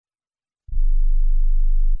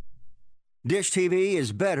Dish TV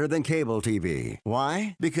is better than cable TV.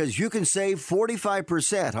 Why? Because you can save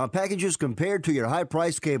 45% on packages compared to your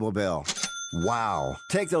high-priced cable bill. Wow.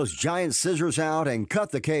 Take those giant scissors out and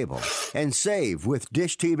cut the cable and save with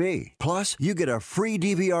Dish TV. Plus, you get a free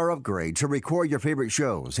DVR upgrade to record your favorite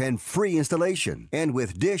shows and free installation. And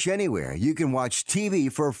with Dish Anywhere, you can watch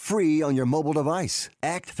TV for free on your mobile device.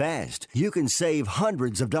 Act fast. You can save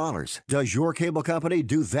hundreds of dollars. Does your cable company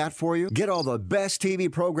do that for you? Get all the best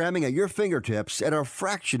TV programming at your fingertips at a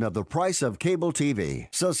fraction of the price of cable TV.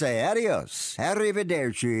 So say adios,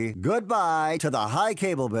 arrivederci, goodbye to the high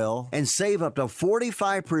cable bill and save up to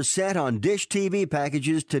 45% on Dish TV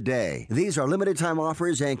packages today. These are limited time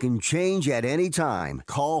offers and can change at any time.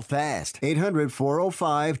 Call fast.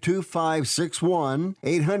 800-405-2561.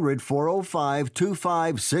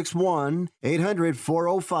 800-405-2561.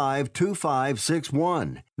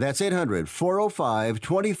 800-405-2561. That's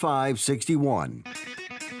 800-405-2561.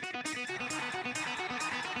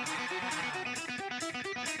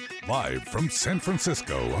 Live from San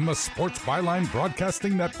Francisco on the Sports Byline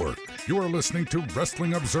Broadcasting Network, you are listening to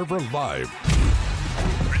Wrestling Observer Live.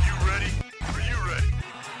 Are you ready? Are you ready?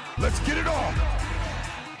 Let's get it on!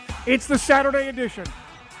 It's the Saturday edition,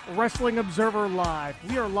 Wrestling Observer Live.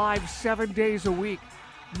 We are live 7 days a week,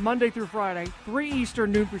 Monday through Friday, 3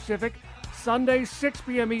 Eastern, noon Pacific, Sundays, 6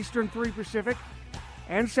 p.m. Eastern, 3 Pacific,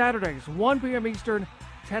 and Saturdays, 1 p.m. Eastern,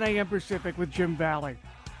 10 a.m. Pacific with Jim Valley.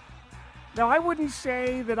 Now, I wouldn't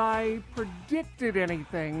say that I predicted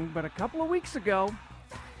anything, but a couple of weeks ago,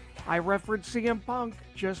 I referenced CM Punk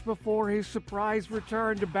just before his surprise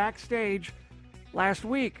return to backstage last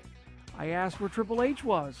week. I asked where Triple H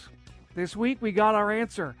was. This week, we got our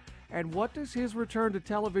answer. And what does his return to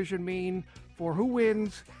television mean for who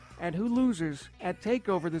wins and who loses at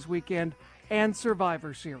TakeOver this weekend and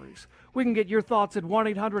Survivor Series? We can get your thoughts at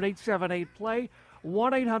 1-800-878-PLAY,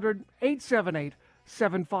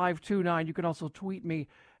 1-800-878-7529. You can also tweet me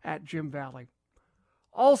at Jim Valley.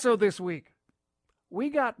 Also this week, we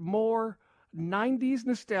got more 90s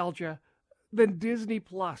nostalgia than Disney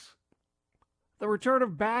Plus. The return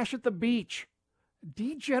of Bash at the Beach,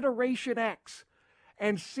 D-Generation X,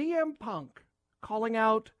 and CM Punk calling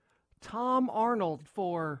out Tom Arnold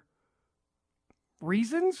for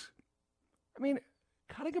reasons? I mean,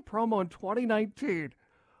 cutting a promo in 2019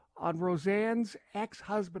 on Roseanne's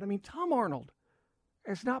ex-husband. I mean, Tom Arnold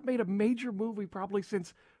has not made a major movie probably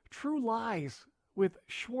since True Lies with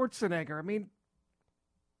Schwarzenegger. I mean,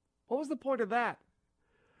 what was the point of that?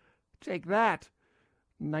 Take that,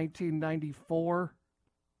 1994.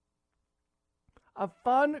 A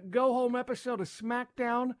fun go-home episode of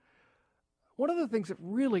SmackDown. One of the things that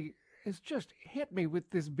really has just hit me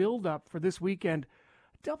with this build-up for this weekend,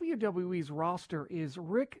 WWE's roster is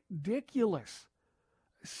ridiculous.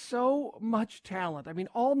 So much talent. I mean,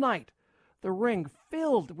 all night, the ring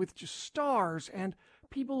filled with just stars and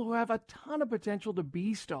people who have a ton of potential to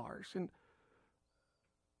be stars. And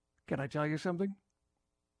can I tell you something?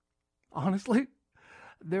 Honestly,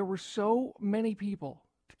 there were so many people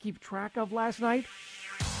to keep track of last night.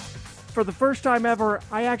 For the first time ever,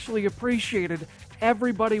 I actually appreciated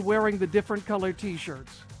everybody wearing the different colored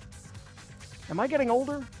t-shirts. Am I getting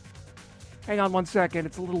older? Hang on one second.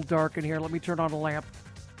 It's a little dark in here. Let me turn on a lamp.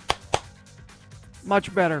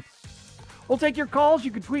 Much better. We'll take your calls.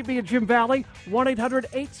 You can tweet me at Jim Valley,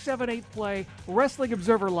 1-800-878-PLAY, Wrestling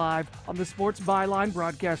Observer Live on the Sports Byline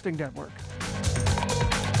Broadcasting Network.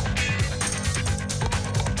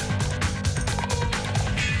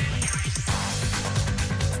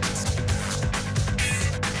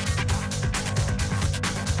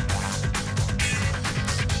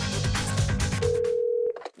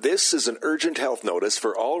 This is an urgent health notice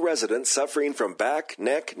for all residents suffering from back,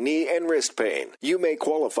 neck, knee, and wrist pain. You may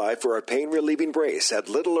qualify for a pain-relieving brace at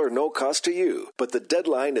little or no cost to you, but the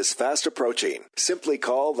deadline is fast approaching. Simply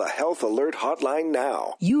call the Health Alert Hotline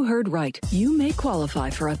now. You heard right. You may qualify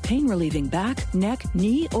for a pain-relieving back, neck,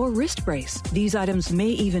 knee, or wrist brace. These items may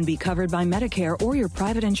even be covered by Medicare or your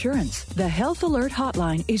private insurance. The Health Alert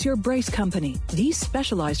Hotline is your brace company. These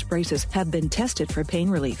specialized braces have been tested for pain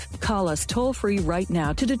relief. Call us toll-free right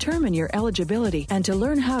now to determine your eligibility and to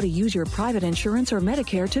learn how to use your private insurance or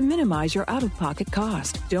Medicare to minimize your out-of-pocket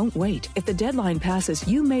cost. Don't wait. If the deadline passes,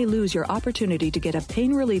 you may lose your opportunity to get a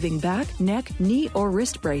pain-relieving back, neck, knee, or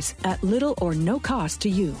wrist brace at little or no cost to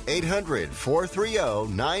you.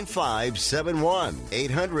 800-430-9571.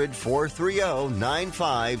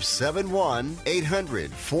 800-430-9571.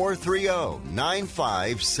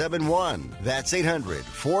 800-430-9571. That's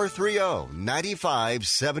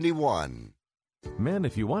 800-430-9571. Men,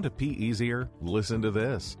 if you want to pee easier, listen to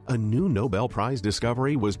this. A new Nobel Prize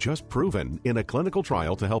discovery was just proven in a clinical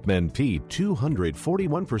trial to help men pee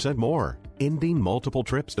 241% more, ending multiple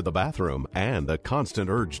trips to the bathroom and the constant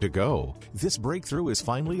urge to go. This breakthrough is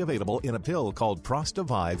finally available in a pill called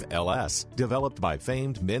Prostavive LS, developed by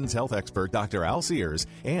famed men's health expert Dr. Al Sears,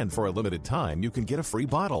 and for a limited time, you can get a free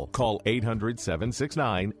bottle. Call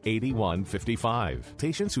 800-769-8155.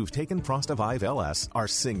 Patients who've taken Prostavive LS are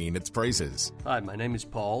singing its praises. Hi, my name is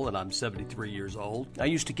Paul, and I'm 73 years old. I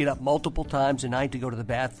used to get up multiple times a night to go to the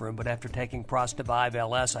bathroom, but after taking Prostavive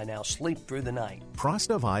LS, I now sleep through the night.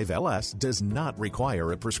 Prostavive LS does not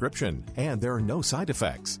require a prescription, and there are no side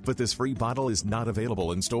effects. But this free bottle is not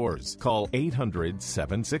available in stores. Call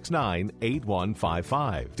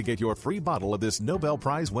 800-769-8155 to get your free bottle of this Nobel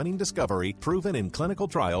Prize-winning discovery proven in clinical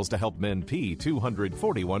trials to help men pee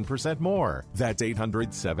 241% more. That's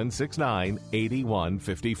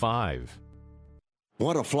 800-769-8155.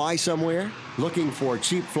 Want to fly somewhere? Looking for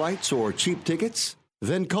cheap flights or cheap tickets?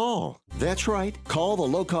 Then call. That's right. Call the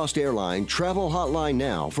low-cost airline travel hotline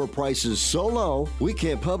now for prices so low we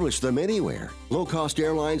can't publish them anywhere. Low-cost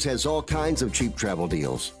airlines has all kinds of cheap travel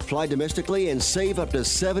deals. Fly domestically and save up to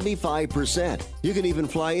 75%. You can even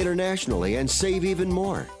fly internationally and save even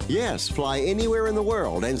more. Yes, fly anywhere in the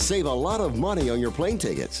world and save a lot of money on your plane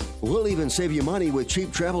tickets. We'll even save you money with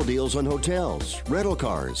cheap travel deals on hotels, rental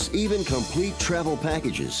cars, even complete travel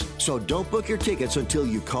packages. So don't book your tickets until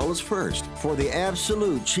you call us first for the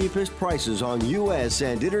absolute cheapest prices on U.S.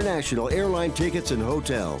 and international airline tickets and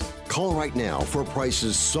hotels. Call right now for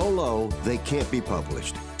prices so low they can't be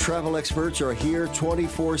published. Travel experts are here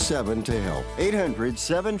 24/7 to help.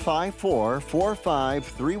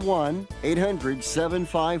 800-754-4531.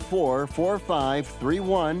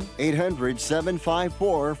 800-754-4531.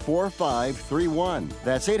 800-754-4531.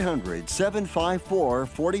 That's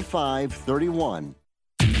 800-754-4531.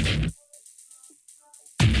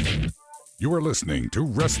 You are listening to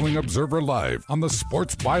Wrestling Observer Live on the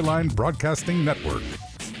Sports Byline Broadcasting Network.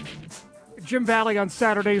 Jim Valley on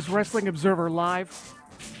Saturdays, Wrestling Observer Live.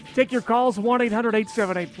 Take your calls,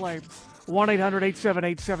 1-800-878-PLAY,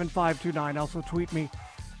 1-800-878-7529. Also tweet me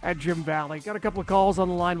at Jim Valley. Got a couple of calls on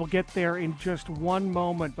the line. We'll get there in just one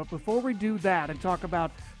moment. But before we do that and talk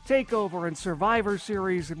about TakeOver and Survivor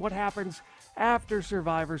Series and what happens after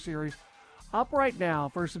Survivor Series, up right now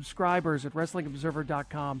for subscribers at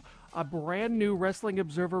WrestlingObserver.com, a brand new Wrestling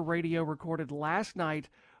Observer radio recorded last night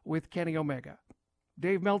with Kenny Omega.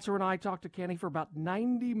 Dave Meltzer and I talked to Kenny for about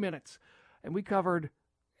 90 minutes, and we covered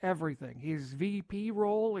everything. His VP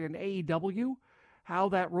role in AEW, how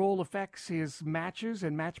that role affects his matches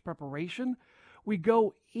and match preparation. We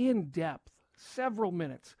go in depth, several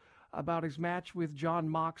minutes, about his match with Jon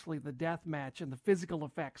Moxley, the death match, and the physical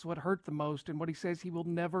effects, what hurt the most, and what he says he will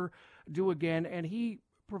never do again. And he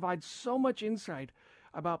provides so much insight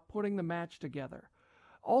about putting the match together.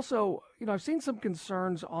 Also, I've seen some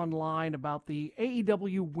concerns online about the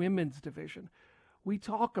AEW women's division. We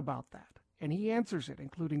talk about that, and he answers it,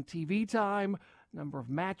 including TV time, number of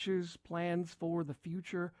matches, plans for the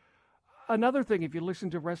future. Another thing, if you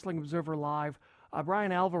listen to Wrestling Observer Live,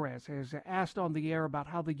 Bryan Alvarez has asked on the air about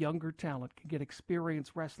how the younger talent can get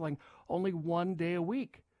experience wrestling only one day a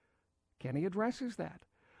week. Kenny addresses that.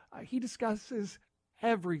 He discusses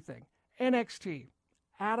everything. NXT,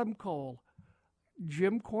 Adam Cole,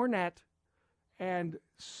 Jim Cornette, and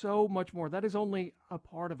so much more. That is only a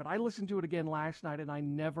part of it. I listened to it again last night, and I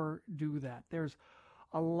never do that. There's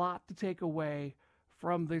a lot to take away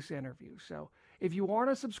from this interview. So if you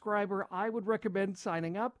aren't a subscriber, I would recommend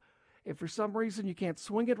signing up. If for some reason you can't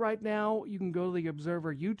swing it right now, you can go to the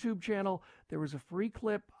Observer YouTube channel. There was a free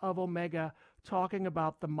clip of Omega talking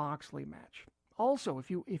about the Moxley match. Also, if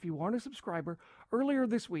you aren't a subscriber, earlier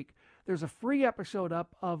this week, there's a free episode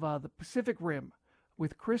up of the Pacific Rim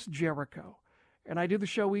with Chris Jericho. And I do the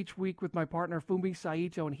show each week with my partner, Fumi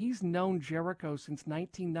Saito, and he's known Jericho since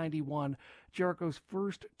 1991, Jericho's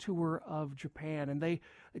first tour of Japan. And they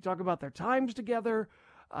talk about their times together,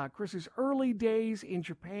 Chris's early days in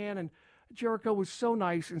Japan, and Jericho was so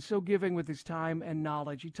nice and so giving with his time and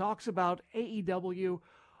knowledge. He talks about AEW,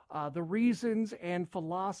 the reasons and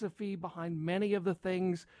philosophy behind many of the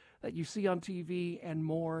things that you see on TV and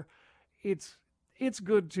more. It's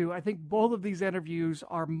good too. I think both of these interviews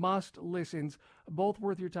are must listens, both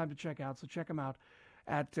worth your time to check out. So check them out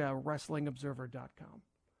at WrestlingObserver.com.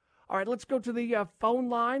 All right, let's go to the phone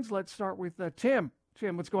lines. Let's start with Tim.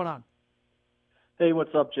 Tim, what's going on? Hey,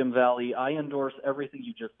 what's up, Jim Valley? I endorse everything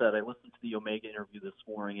you just said. I listened to the Omega interview this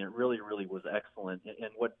morning, and it really, really was excellent.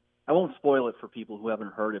 And what I won't spoil it for people who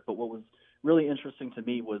haven't heard it, but what was really interesting to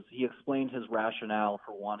me was he explained his rationale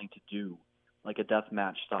for wanting to do like a death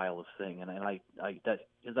match style of thing. And I that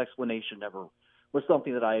his explanation never was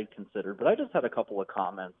something that I had considered. But I just had a couple of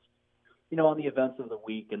comments, on the events of the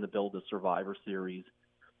week and the build of Survivor Series.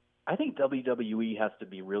 I think WWE has to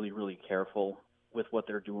be really, really careful with what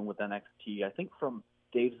they're doing with NXT. I think from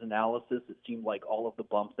Dave's analysis, it seemed like all of the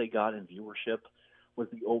bump they got in viewership was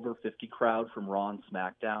the over 50 crowd from Raw and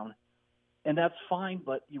SmackDown. And that's fine,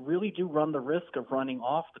 but you really do run the risk of running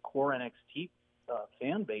off the core NXT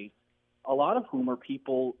fan base, a lot of whom are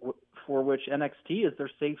people for which NXT is their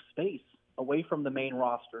safe space away from the main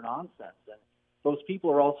roster nonsense. And those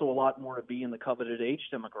people are also a lot more to be in the coveted age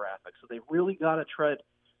demographic. So they really got to tread,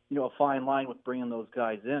 a fine line with bringing those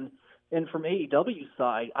guys in. And from AEW's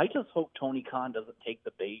side, I just hope Tony Khan doesn't take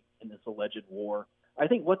the bait in this alleged war. I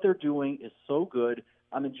think what they're doing is so good.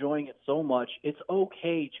 I'm enjoying it so much. It's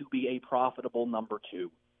okay to be a profitable number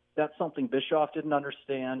two. That's something Bischoff didn't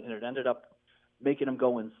understand, and it ended up making him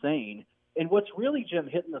go insane. And what's really, Jim,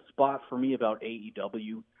 hitting the spot for me about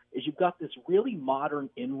AEW is you've got this really modern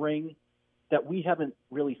in-ring that we haven't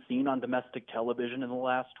really seen on domestic television in the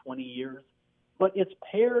last 20 years. But it's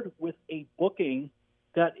paired with a booking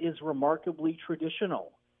that is remarkably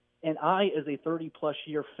traditional. And I, as a 30-plus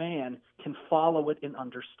year fan, can follow it and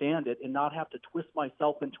understand it and not have to twist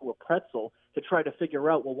myself into a pretzel to try to figure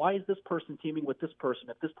out, well, why is this person teaming with this person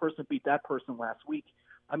if this person beat that person last week?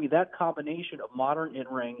 I mean, that combination of modern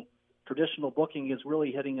in-ring, traditional booking is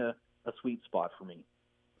really hitting a sweet spot for me.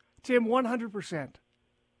 Tim, 100%.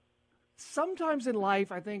 Sometimes in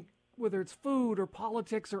life, I think, whether it's food or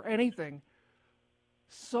politics or anything,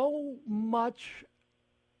 so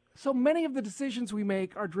many of the decisions we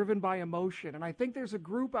make are driven by emotion. And I think there's a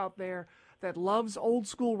group out there that loves old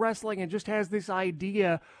school wrestling and just has this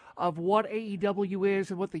idea of what AEW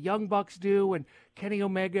is and what the Young Bucks do and Kenny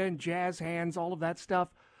Omega and Jazz Hands, all of that stuff.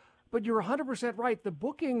 But you're 100% right. The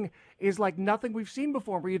booking is like nothing we've seen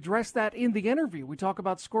before. We address that in the interview. We talk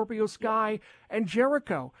about Scorpio Sky and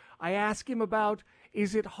Jericho. I ask him about,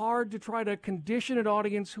 is it hard to try to condition an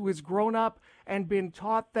audience who has grown up and been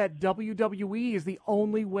taught that WWE is the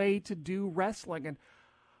only way to do wrestling? And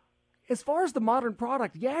as far as the modern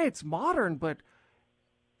product, yeah, it's modern, but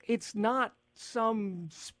it's not some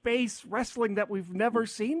space wrestling that we've never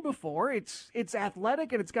seen before. It's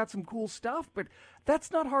athletic and it's got some cool stuff, but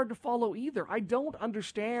that's not hard to follow either. I don't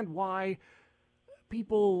understand why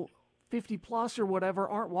people 50 plus or whatever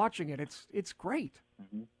aren't watching it. It's great.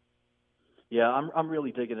 Mm-hmm. Yeah, I'm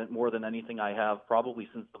really digging it more than anything I have probably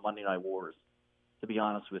since the Monday Night Wars, to be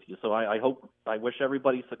honest with you. So I wish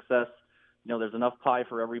everybody success. There's enough pie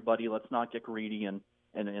for everybody. Let's not get greedy and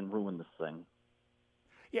ruin this thing.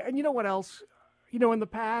 Yeah, and you know what else? In the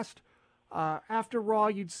past, after Raw,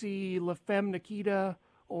 you'd see La Femme Nikita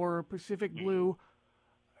or Pacific Blue.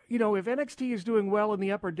 If NXT is doing well in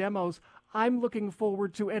the upper demos, I'm looking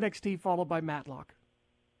forward to NXT followed by Matlock.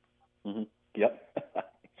 Mm-hmm. Yep.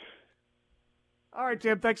 All right,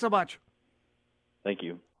 Tim, thanks so much. Thank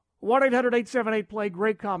you. 1-800-878-PLAY.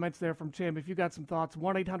 Great comments there from Tim. If you got some thoughts,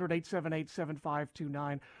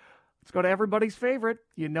 1-800-878-7529. Let's go to everybody's favorite.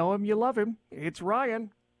 You know him, you love him. It's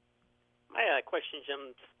Ryan. My question,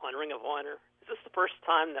 Jim, on Ring of Honor. Is this the first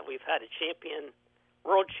time that we've had a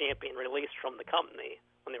world champion released from the company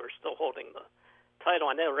when they were still holding the title?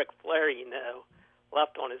 I know Ric Flair,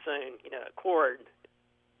 left on his own, accord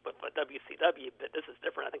with WCW, but this is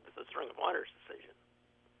different. I think this is Ring of Honor's decision.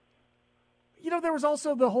 There was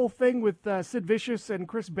also the whole thing with Sid Vicious and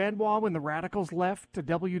Chris Benoit when the Radicals left to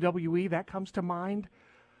WWE. That comes to mind.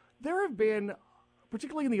 There have been,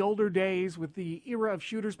 particularly in the older days with the era of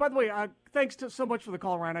shooters. By the way, thanks so much for the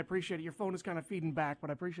call, Ryan. I appreciate it. Your phone is kind of feeding back, but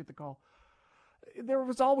I appreciate the call. There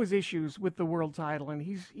was always issues with the world title, and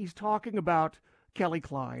he's talking about Kelly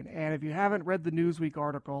Klein. And if you haven't read the Newsweek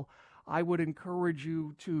article, I would encourage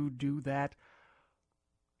you to do that.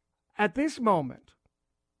 At this moment,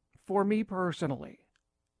 for me personally,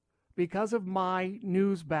 because of my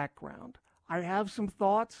news background, I have some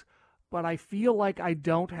thoughts, but I feel like I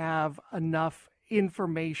don't have enough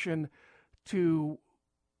information to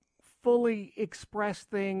fully express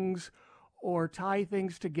things or tie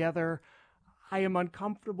things together. I am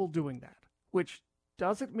uncomfortable doing that, which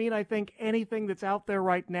doesn't mean I think anything that's out there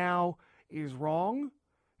right now is wrong.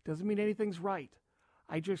 Doesn't mean anything's right.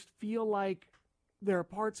 I just feel like there are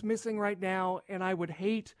parts missing right now, and I would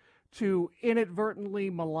hate to inadvertently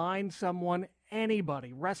malign someone,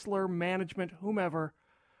 anybody, wrestler, management, whomever,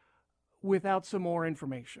 without some more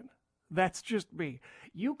information. That's just me.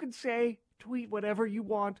 You can say, tweet whatever you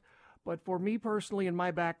want, but for me personally, in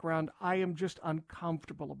my background, I am just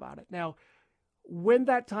uncomfortable about it. Now, when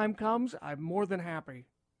that time comes, I'm more than happy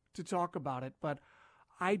to talk about it, but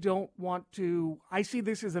I see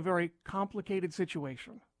this as a very complicated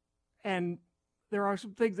situation. And there are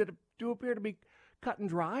some things that do appear to be cut and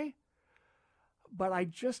dry. But I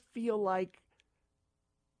just feel like,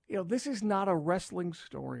 this is not a wrestling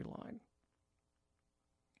storyline.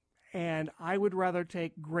 And I would rather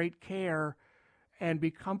take great care and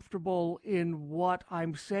be comfortable in what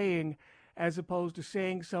I'm saying as opposed to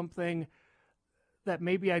saying something that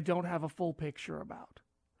maybe I don't have a full picture about.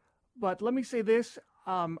 But let me say this.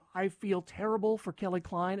 I feel terrible for Kelly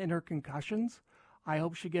Klein and her concussions. I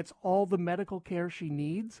hope she gets all the medical care she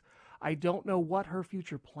needs. I don't know what her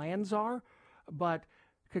future plans are, but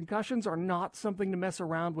concussions are not something to mess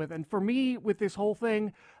around with. And for me, with this whole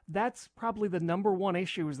thing, that's probably the number one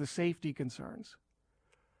issue is the safety concerns.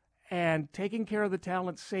 And taking care of the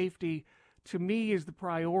talent's safety, to me, is the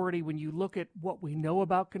priority when you look at what we know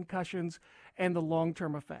about concussions and the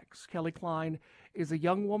long-term effects. Kelly Klein is a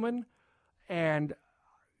young woman, and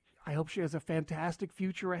I hope she has a fantastic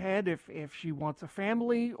future ahead if she wants a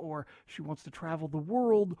family or she wants to travel the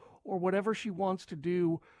world or whatever she wants to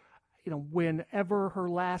do. Whenever her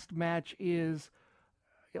last match is,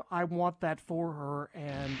 I want that for her,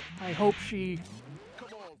 and I hope she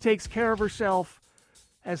takes care of herself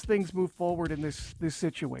as things move forward in this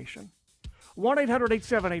situation.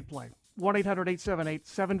 1-800-878-PLAY.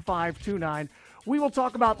 1-800-878-7529. We will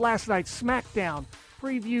talk about last night's SmackDown,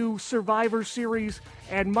 preview Survivor Series,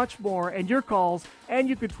 and much more, and your calls, and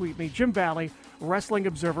you can tweet me, Jim Valley, Wrestling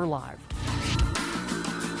Observer Live.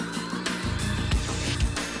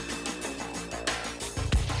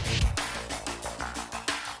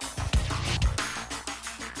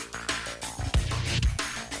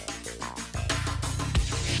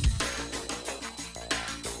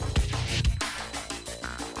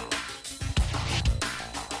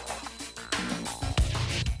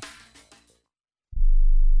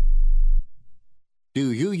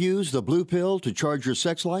 Do you use the blue pill to charge your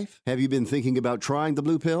sex life? Have you been thinking about trying the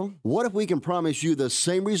blue pill? What if we can promise you the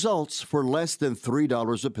same results for less than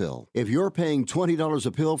 $3 a pill? If you're paying $20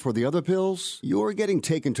 a pill for the other pills, you're getting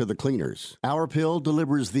taken to the cleaners. Our pill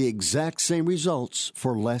delivers the exact same results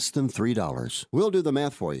for less than $3. We'll do the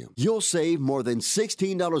math for you. You'll save more than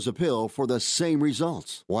 $16 a pill for the same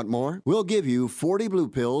results. Want more? We'll give you 40 blue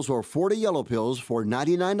pills or 40 yellow pills for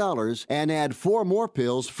 $99 and add 4 more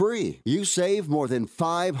pills free. You save more than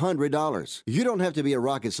 $500. You don't have to be a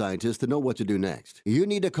rocket scientist to know what to do next. You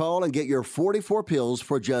need to call and get your 44 pills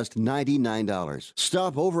for just $99.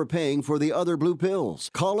 Stop overpaying for the other blue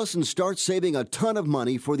pills. Call us and start saving a ton of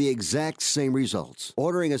money for the exact same results.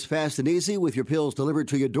 Ordering is fast and easy with your pills delivered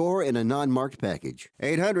to your door in a non-marked package.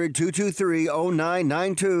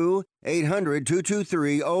 800-223-0992.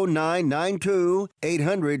 800-223-0992.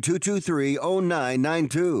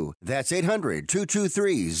 800-223-0992. That's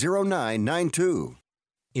 800-223-0992.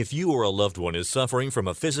 If you or a loved one is suffering from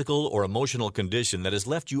a physical or emotional condition that has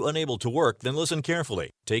left you unable to work, then listen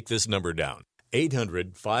carefully. Take this number down.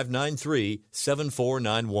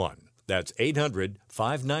 800-593-7491. That's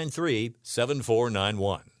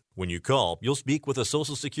 800-593-7491. When you call, you'll speak with a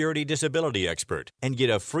Social Security disability expert and get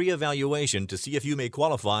a free evaluation to see if you may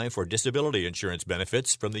qualify for disability insurance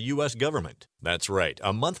benefits from the U.S. government. That's right,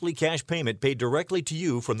 a monthly cash payment paid directly to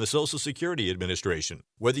you from the Social Security Administration.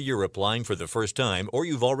 Whether you're applying for the first time or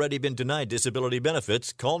you've already been denied disability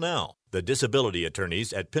benefits, call now. The disability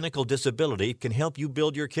attorneys at Pinnacle Disability can help you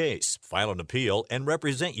build your case, file an appeal, and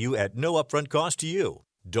represent you at no upfront cost to you.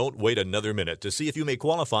 Don't wait another minute to see if you may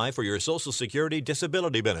qualify for your Social Security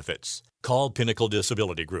disability benefits. Call Pinnacle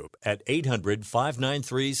Disability Group at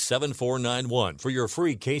 800-593-7491 for your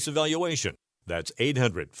free case evaluation. That's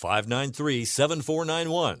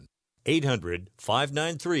 800-593-7491.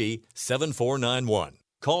 800-593-7491.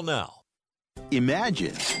 Call now.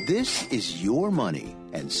 Imagine this is your money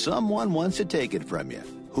and someone wants to take it from you.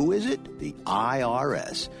 Who is it? The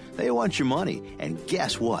IRS. They want your money, and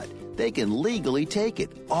guess what? They can legally take it,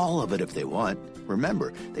 all of it if they want.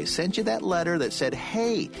 Remember, they sent you that letter that said,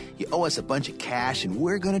 hey, you owe us a bunch of cash and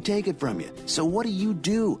we're going to take it from you. So what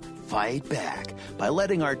do? Fight back by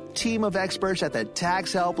letting our team of experts at the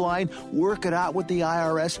Tax Helpline work it out with the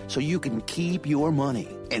IRS so you can keep your money.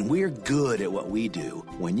 And we're good at what we do.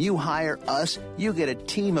 When you hire us, you get a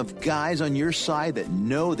team of guys on your side that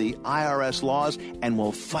know the IRS laws and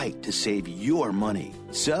will fight to save your money.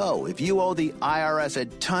 So, if you owe the IRS a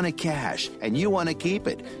ton of cash and you want to keep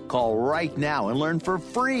it, call right now and learn for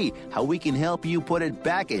free how we can help you put it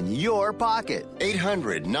back in your pocket.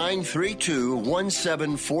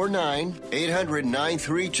 800-932-1749.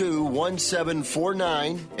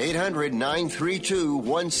 800-932-1749.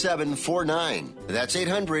 800-932-1749. That's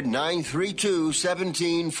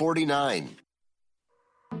 800-932-1749.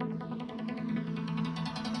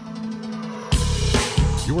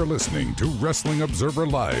 You are listening to Wrestling Observer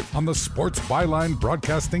Live on the Sports Byline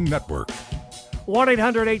Broadcasting Network.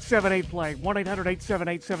 1-800-878-PLAY.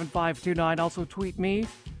 1-800-878-7529. Also tweet me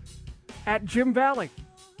at Jim Valley.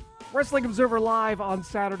 Wrestling Observer Live on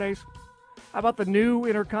Saturdays. How about the new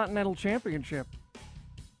Intercontinental Championship?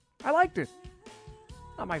 I liked it.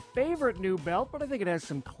 Not my favorite new belt, but I think it has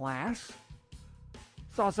some class.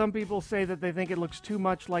 Saw some people say that they think it looks too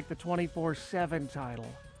much like the 24/7 title.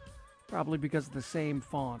 Probably because of the same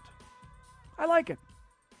font. I like it.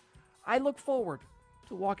 I look forward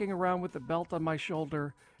to walking around with the belt on my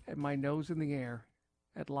shoulder and my nose in the air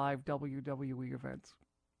at live WWE events.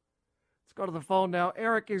 Let's go to the phone now.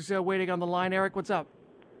 Eric is waiting on the line. Eric, what's up?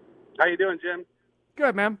 How you doing, Jim?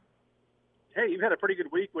 Good, man. Hey, you've had a pretty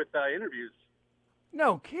good week with interviews.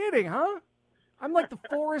 No kidding, huh? I'm like the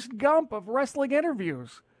Forrest Gump of wrestling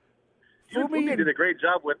interviews. You did a great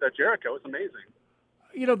job with Jericho. It's amazing.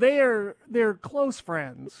 You know, they're close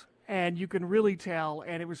friends, and you can really tell.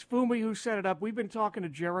 And it was Fumi who set it up. We've been talking to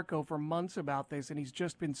Jericho for months about this, and he's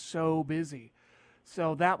just been so busy.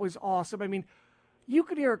 So that was awesome. I mean, you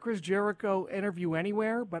could hear a Chris Jericho interview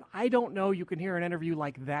anywhere, but I don't know you can hear an interview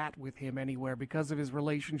like that with him anywhere because of his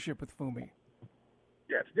relationship with Fumi.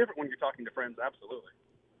 Yeah, it's different when you're talking to friends, absolutely.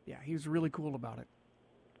 Yeah, he was really cool about it.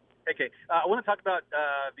 Okay, I want to talk about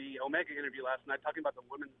the Omega interview last night, talking about the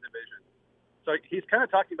women's division. So he's kind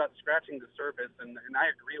of talking about scratching the surface, and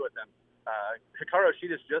I agree with him. Hikaru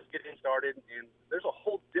Shida's just getting started, and there's a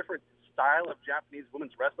whole different style of Japanese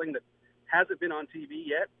women's wrestling that hasn't been on TV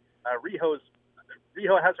yet. Riho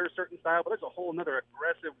has her certain style, but there's a whole another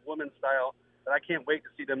aggressive women's style that I can't wait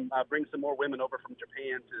to see them bring some more women over from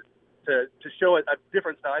Japan to show a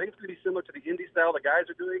different style. I think it's going to be similar to the indie style the guys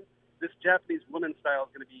are doing. This Japanese women's style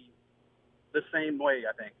is going to be the same way,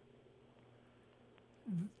 I think.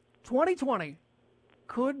 2020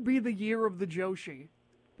 could be the year of the Joshi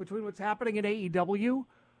between what's happening in AEW,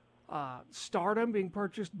 Stardom being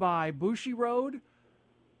purchased by Bushiroad.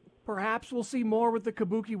 Perhaps we'll see more with the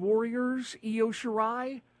Kabuki Warriors, Io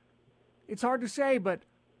Shirai. It's hard to say, but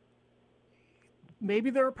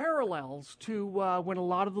maybe there are parallels to when a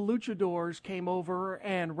lot of the luchadors came over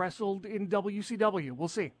and wrestled in WCW. We'll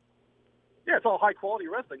see. Yeah, it's all high-quality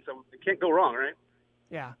wrestling, so it can't go wrong, right?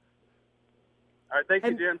 Yeah. All right, thank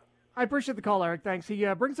you, Jim. I appreciate the call, Eric. Thanks. He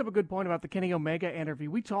brings up a good point about the Kenny Omega interview.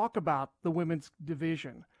 We talk about the women's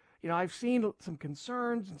division. You know, I've seen some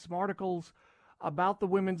concerns and some articles about the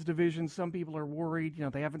women's division. Some people are worried. You know,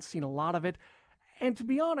 they haven't seen a lot of it. And to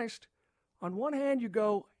be honest, on one hand, you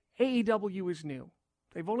go, AEW is new.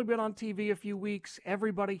 They've only been on TV a few weeks.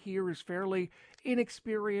 Everybody here is fairly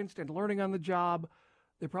inexperienced and learning on the job.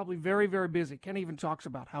 They're probably very, very busy. Ken even talks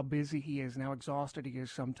about how busy he is and how exhausted he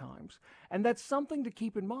is sometimes. And that's something to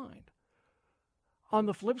keep in mind. On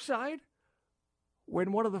the flip side,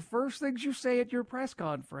 when one of the first things you say at your press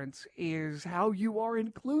conference is how you are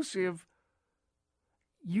inclusive,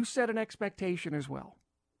 you set an expectation as well.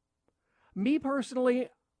 Me personally,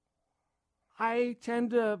 I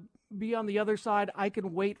tend to be on the other side. I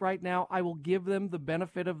can wait right now. I will give them the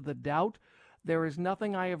benefit of the doubt. There is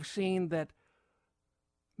nothing I have seen that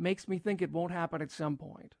makes me think it won't happen at some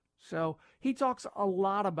point. So he talks a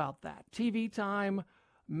lot about that. TV time,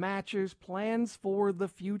 matches, plans for the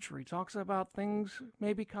future. He talks about things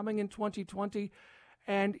maybe coming in 2020,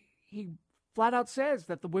 and he flat out says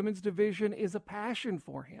that the women's division is a passion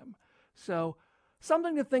for him. So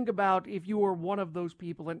something to think about if you are one of those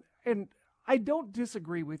people. And I don't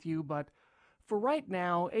disagree with you, but for right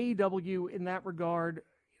now, AEW in that regard,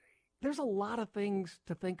 there's a lot of things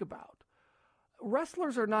to think about.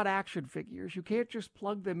 Wrestlers are not action figures. You can't just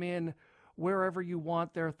plug them in wherever you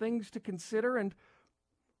want. There are things to consider, and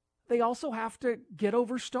they also have to get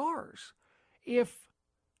over stars. If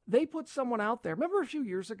they put someone out there, remember a few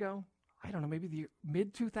years ago, I don't know, maybe the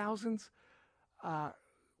mid-2000s,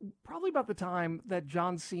 probably about the time that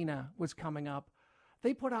John Cena was coming up,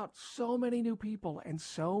 they put out so many new people, and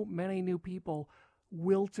so many new people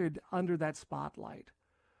wilted under that spotlight.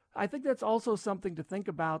 I think that's also something to think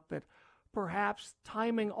about, that perhaps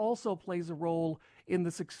timing also plays a role in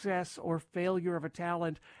the success or failure of a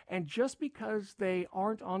talent. And just because they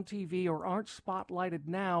aren't on TV or aren't spotlighted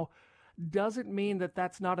now doesn't mean that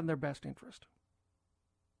that's not in their best interest.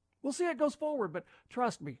 We'll see how it goes forward, but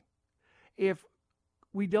trust me, if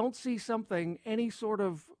we don't see something, any sort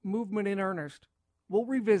of movement in earnest, we'll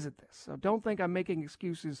revisit this. So don't think I'm making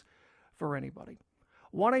excuses for anybody.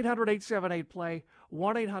 1-800-878-PLAY,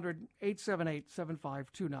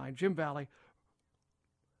 1-800-878-7529. Jim Valley,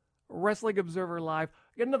 Wrestling Observer Live.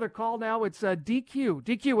 Get another call now. It's DQ.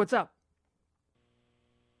 DQ, what's up?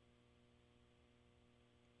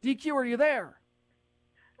 DQ, are you there?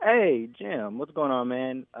 Hey, Jim, what's going on,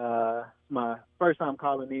 man? My first time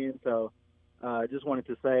calling in, so just wanted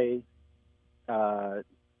to say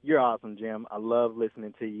you're awesome, Jim. I love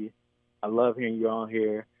listening to you. I love hearing you on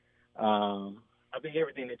here. I think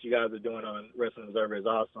everything that you guys are doing on Wrestling Observer is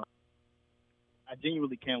awesome. I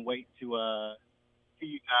genuinely can't wait to hear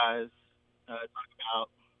you guys talk about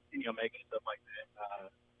Kenny Omega and stuff like that.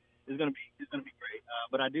 It's gonna be great.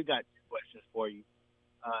 But I do got 2 questions for you.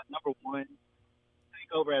 Number one,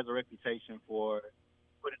 Takeover has a reputation for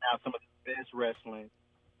putting out some of the best wrestling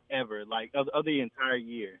ever, like of the entire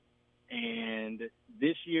year. And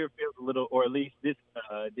this year feels a little, or at least this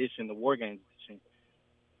edition, the War Games edition,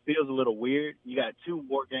 feels a little weird. You got 2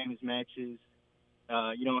 War Games matches.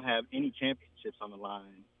 You don't have any championships on the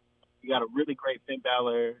line. You got a really great Finn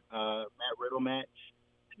Balor, Matt Riddle match.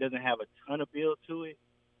 It doesn't have a ton of build to it.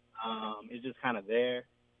 It's just kind of there.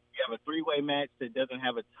 You have a 3-way match that doesn't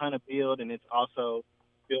have a ton of build, and it's also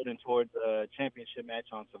building towards a championship match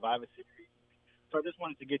on Survivor Series. So I just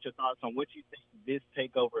wanted to get your thoughts on what you think this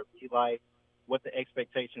takeover will be like, what the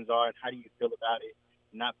expectations are, and how do you feel about it,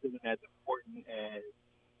 not feeling as important as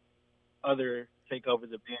other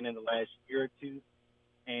takeovers have been in the last year or two.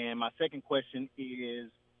 And my second question is,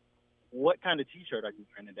 what kind of T-shirt are you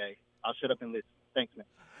wearing today? I'll shut up and listen. Thanks, man.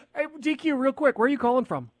 Hey, DQ, real quick, where are you calling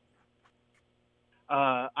from?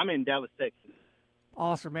 I'm in Dallas, Texas.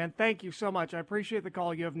 Awesome, man. Thank you so much. I appreciate the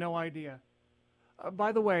call. You have no idea.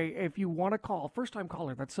 By the way, if you want to call, first-time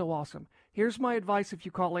caller, that's so awesome. Here's my advice if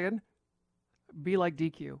you call in. Be like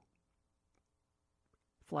DQ.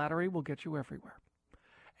 Flattery will get you everywhere.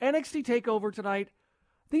 NXT TakeOver tonight.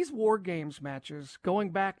 These War Games matches,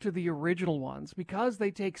 going back to the original ones, because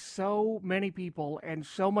they take so many people and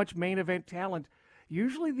so much main event talent,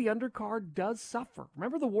 usually the undercard does suffer.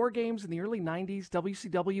 Remember the War Games in the early 90s,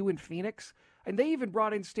 WCW in Phoenix? And they even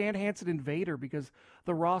brought in Stan Hansen and Vader because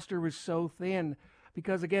the roster was so thin,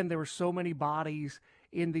 because, again, there were so many bodies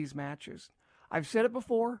in these matches. I've said it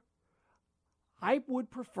before. I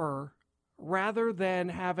would prefer, rather than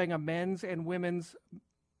having a men's and women's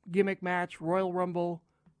gimmick match, Royal Rumble,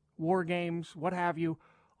 War Games, what have you,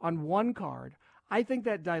 on one card, I think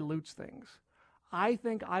that dilutes things. I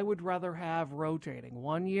think I would rather have rotating.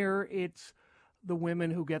 One year it's the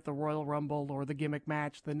women who get the Royal Rumble or the gimmick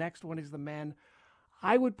match. The next one is the men.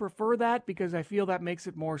 I would prefer that because I feel that makes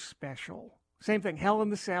it more special. Same thing, Hell in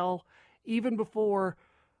the Cell. Even before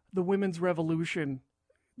the Women's Revolution,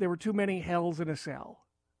 there were too many Hells in a Cell.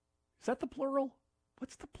 Is that the plural?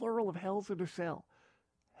 What's the plural of Hells in a Cell?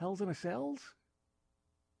 Hells in a Cells?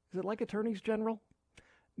 Is it like Attorneys General?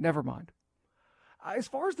 Never mind. As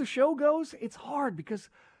far as the show goes, it's hard because,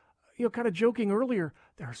 kind of joking earlier,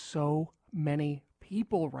 there are so many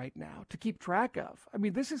people right now to keep track of. I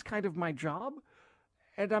mean, this is kind of my job.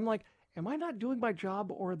 And I'm like, am I not doing my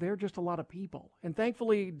job, or are there just a lot of people? And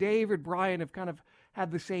thankfully, Dave and Bryan have kind of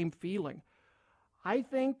had the same feeling. I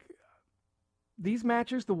think these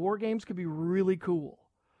matches, the War Games, could be really cool.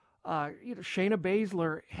 Shayna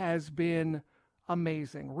Baszler has been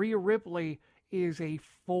amazing. Rhea Ripley is a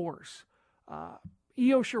force.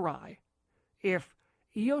 Io Shirai. If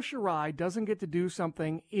Io Shirai doesn't get to do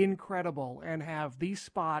something incredible and have the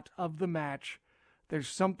spot of the match, there's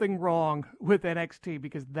something wrong with NXT,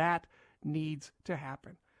 because that needs to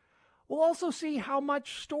happen. We'll also see how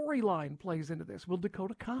much storyline plays into this. Will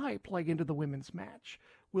Dakota Kai play into the women's match?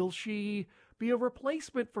 Will she be a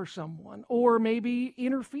replacement for someone, or maybe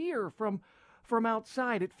interfere from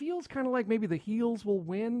outside? It feels kind of like maybe the heels will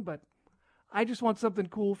win, but I just want something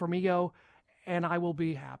cool from Io, and I will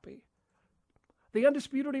be happy. The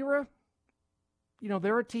Undisputed Era,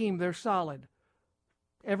 they're a team. They're solid.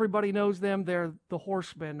 Everybody knows them. They're the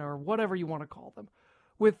Horsemen, or whatever you want to call them.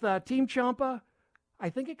 With Team Ciampa, I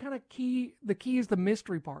think the key is the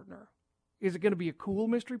mystery partner. Is it going to be a cool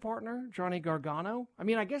mystery partner, Johnny Gargano? I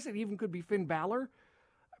mean, I guess it even could be Finn Balor.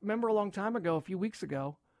 Remember a few weeks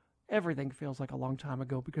ago, everything feels like a long time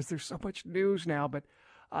ago because there's so much news now, but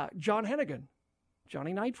John Hennigan,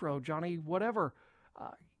 Johnny Nitro, Johnny whatever,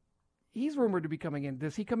 he's rumored to be coming in.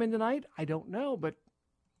 Does he come in tonight? I don't know, but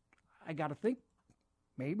I got to think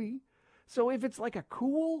maybe. So if it's like a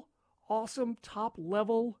cool, awesome,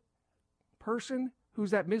 top-level person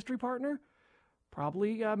who's that mystery partner,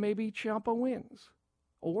 probably maybe Ciampa wins.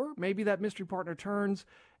 Or maybe that mystery partner turns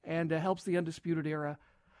and helps the Undisputed Era.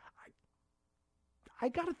 I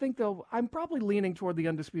got to think, though, I'm probably leaning toward the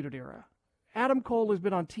Undisputed Era. Adam Cole has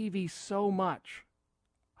been on TV so much.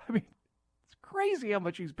 I mean, it's crazy how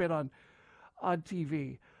much he's been on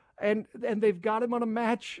TV. And they've got him on a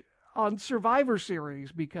match on Survivor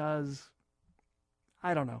Series because,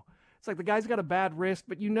 I don't know. It's like the guy's got a bad wrist,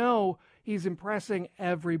 but He's impressing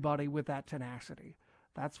everybody with that tenacity.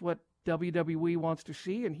 That's what WWE wants to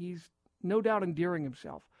see, and he's no doubt endearing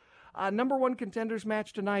himself. Number one contenders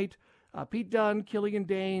match tonight, Pete Dunne, Killian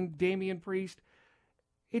Dane, Damian Priest.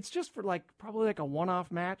 It's just for probably a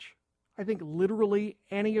one-off match. I think literally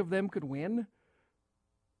any of them could win.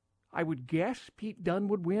 I would guess Pete Dunne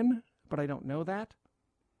would win, but I don't know that.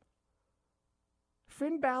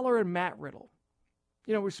 Finn Balor and Matt Riddle.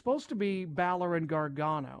 It was supposed to be Balor and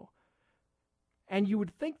Gargano. And you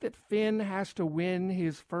would think that Finn has to win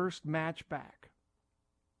his first match back.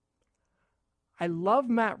 I love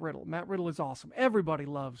Matt Riddle. Matt Riddle is awesome. Everybody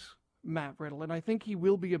loves Matt Riddle, and I think he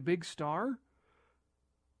will be a big star.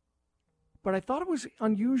 But I thought it was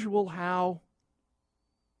unusual how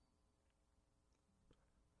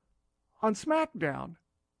on SmackDown,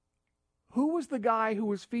 who was the guy who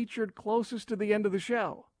was featured closest to the end of the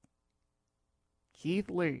show? Keith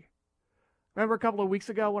Lee. Remember a couple of weeks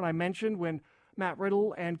ago when I mentioned when Matt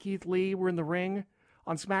Riddle and Keith Lee were in the ring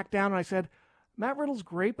on SmackDown, and I said, Matt Riddle's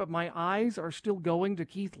great, but my eyes are still going to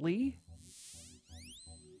Keith Lee?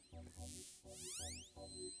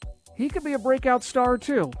 He could be a breakout star,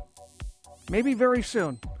 too. Maybe very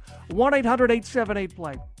soon.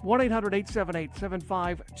 1-800-878-PLAY.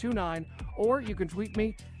 1-800-878-7529. Or you can tweet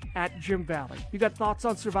me at Jim Valley. You got thoughts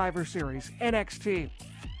on Survivor Series, NXT,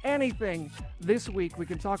 anything this week, we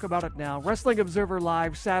can talk about it now. Wrestling Observer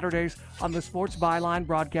Live, Saturdays on the Sports Byline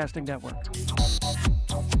Broadcasting Network.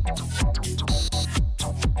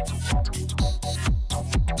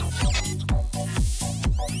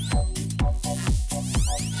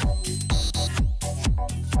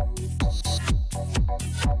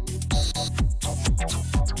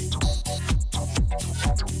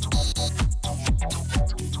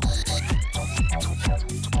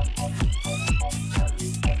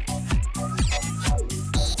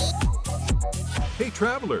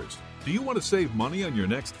 Travelers, do you want to save money on your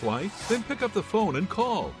next flight? Then pick up the phone and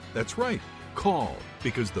call. That's right, call,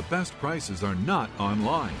 because the best prices are not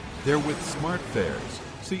online. They're with SmartFares.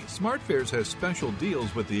 See, SmartFares has special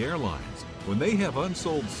deals with the airlines. When they have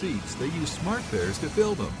unsold seats, they use SmartFares to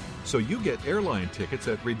fill them. So you get airline tickets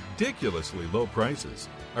at ridiculously low prices.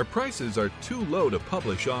 Our prices are too low to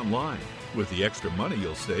publish online. With the extra money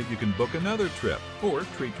you'll save, you can book another trip or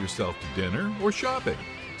treat yourself to dinner or shopping.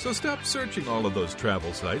 So stop searching all of those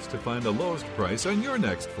travel sites to find the lowest price on your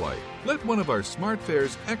next flight. Let one of our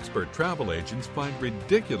SmartFares expert travel agents find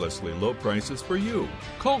ridiculously low prices for you.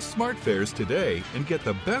 Call SmartFares today and get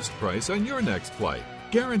the best price on your next flight.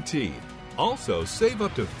 Guaranteed. Also, save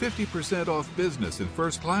up to 50% off business and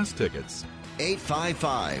first class tickets.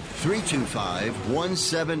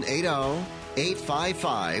 855-325-1780.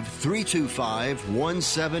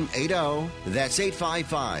 855-325-1780. That's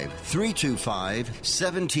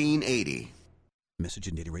 855-325-1780. Message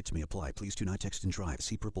and data rates may apply. Please do not text and drive.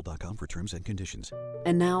 See purple.com for terms and conditions.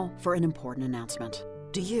 And now for an important announcement.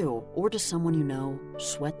 Do you, or does someone you know,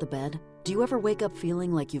 sweat the bed? Do you ever wake up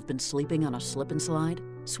feeling like you've been sleeping on a slip and slide?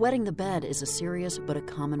 Sweating the bed is a serious but a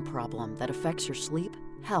common problem that affects your sleep,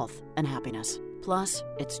 health, and happiness. Plus,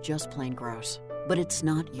 it's just plain gross. But it's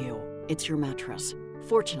not you. It's your mattress.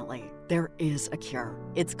 Fortunately, there is a cure.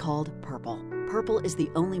 It's called Purple. Purple is the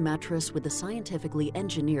only mattress with a scientifically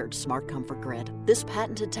engineered smart comfort grid. This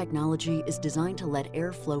patented technology is designed to let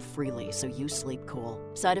air flow freely so you sleep cool.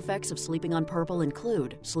 Side effects of sleeping on Purple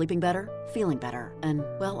include sleeping better, feeling better, and,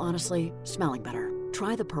 well, honestly, smelling better.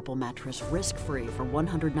 Try the Purple mattress risk-free for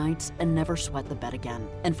 100 nights and never sweat the bed again.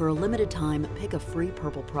 And for a limited time, pick a free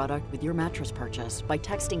Purple product with your mattress purchase by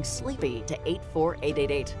texting SLEEPY to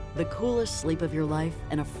 84888. The coolest sleep of your life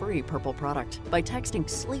and a free Purple product by texting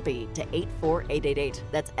SLEEPY to 84888.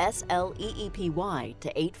 That's SLEEPY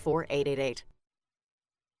to 84888.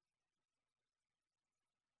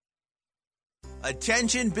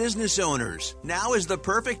 Attention business owners. Now is the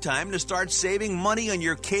perfect time to start saving money on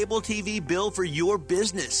your cable TV bill for your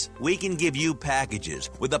business. We can give you packages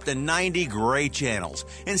with up to 90 great channels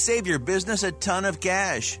and save your business a ton of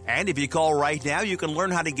cash. And if you call right now, you can learn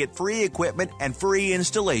how to get free equipment and free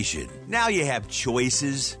installation. Now you have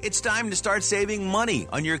choices. It's time to start saving money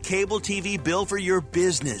on your cable TV bill for your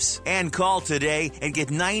business. And call today and get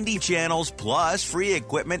 90 channels plus free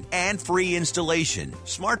equipment and free installation.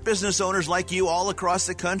 Smart business owners like you all across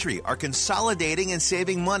the country are consolidating and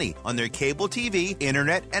saving money on their cable TV,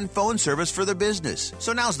 internet, and phone service for their business.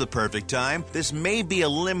 So now's the perfect time. This may be a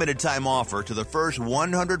limited time offer to the first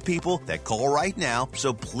 100 people that call right now,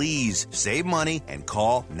 so please save money and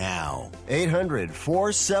call now.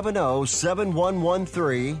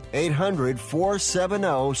 800-470-7113.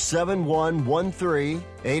 800-470-7113.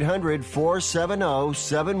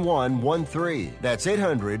 800-470-7113. That's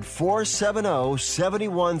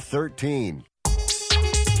 800-470-7113.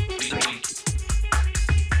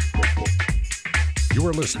 You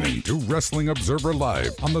are listening to Wrestling Observer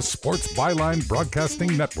Live on the Sports Byline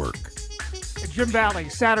Broadcasting Network. Jim Valley,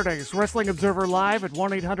 Saturdays, Wrestling Observer Live at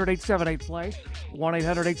 1-800-878-PLAY,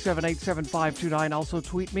 1-800-878-7529. Also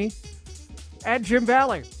tweet me at Jim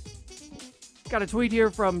Valley. Got a tweet here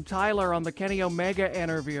from Tyler on the Kenny Omega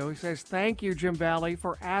interview. He says, thank you, Jim Valley,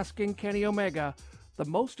 for asking Kenny Omega the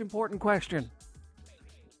most important question.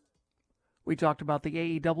 We talked about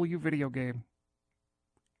the AEW video game.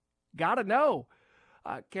 Gotta know.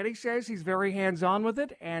 Kenny says he's very hands-on with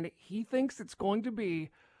it, and he thinks it's going to be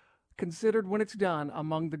considered when it's done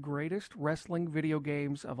among the greatest wrestling video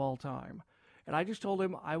games of all time. And I just told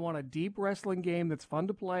him I want a deep wrestling game that's fun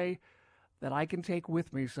to play, that I can take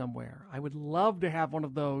with me somewhere. I would love to have one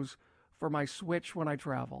of those for my Switch when I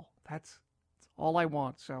travel. That's all I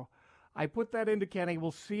want. So I put that into Kenny.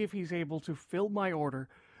 We'll see if he's able to fill my order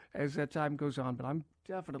as that time goes on. But I'm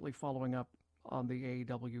definitely following up on the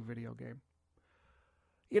AEW video game.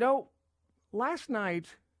 You know, last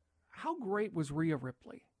night, how great was Rhea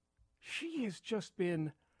Ripley? She has just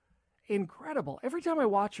been incredible. Every time I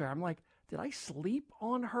watch her, I'm like, did I sleep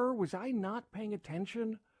on her? Was I not paying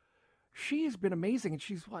attention? She has been amazing, and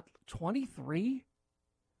she's, 23?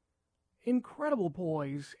 Incredible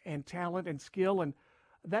poise and talent and skill, and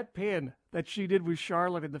that pin that she did with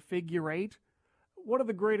Charlotte in the figure eight, one of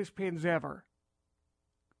the greatest pins ever.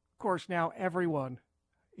 Of course, now everyone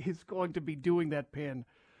is going to be doing that pin.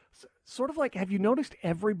 Sort of like, have you noticed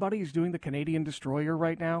everybody is doing the Canadian Destroyer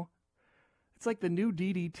right now? It's like the new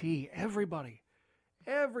DDT. Everybody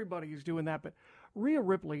is doing that, but Rhea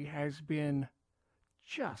Ripley has been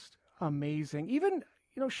just amazing. Even,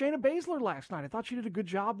 Shayna Baszler last night, I thought she did a good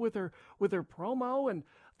job with her promo and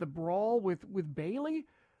the brawl with Bayley.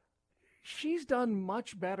 She's done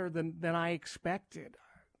much better than I expected.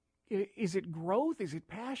 Is it growth? Is it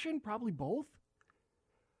passion? Probably both.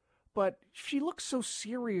 But she looks so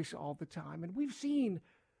serious all the time, and we've seen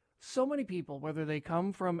so many people, whether they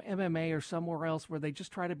come from MMA or somewhere else, where they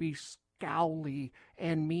just try to be scowly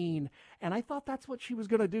and mean, and I thought that's what she was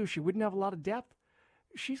going to do. She wouldn't have a lot of depth.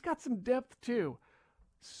 She's got some depth, too.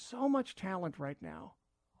 So much talent right now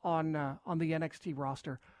on the NXT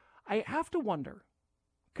roster. I have to wonder,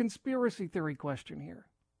 conspiracy theory question here.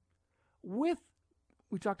 We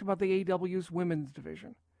talked about the AEW's women's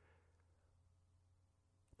division.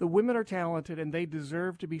 The women are talented, and they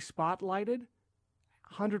deserve to be spotlighted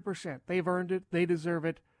 100%. They've earned it. They deserve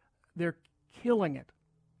it. They're killing it.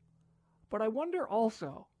 But I wonder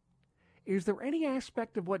also, is there any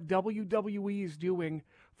aspect of what WWE is doing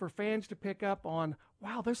for fans to pick up on,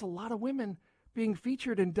 wow, there's a lot of women being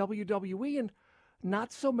featured in WWE and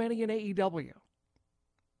not so many in AEW?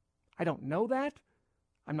 I don't know that.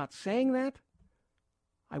 I'm not saying that.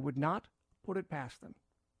 I would not put it past them.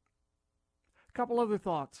 A couple other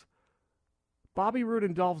thoughts. Bobby Roode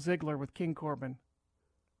and Dolph Ziggler with King Corbin.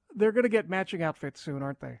 They're going to get matching outfits soon,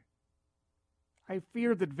 aren't they? I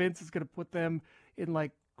fear that Vince is going to put them in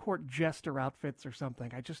like court jester outfits or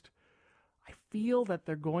something. I feel that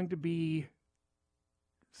they're going to be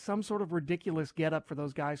some sort of ridiculous getup for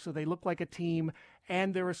those guys so they look like a team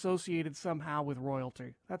and they're associated somehow with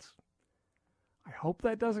royalty. I hope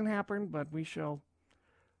that doesn't happen, but we shall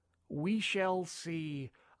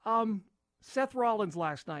see. Seth Rollins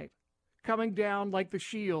last night, coming down like the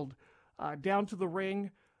Shield, down to the ring.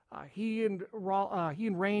 He and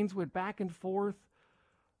Reigns went back and forth.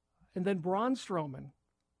 And then Braun Strowman,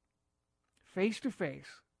 face-to-face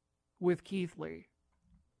with Keith Lee.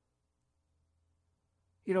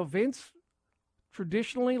 Vince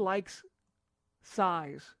traditionally likes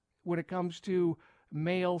size when it comes to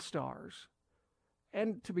male stars.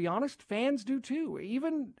 And to be honest, fans do too.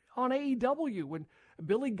 Even on AEW, when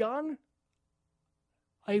Billy Gunn,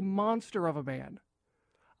 a monster of a man.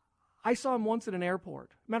 I saw him once at an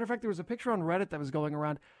airport. Matter of fact, there was a picture on Reddit that was going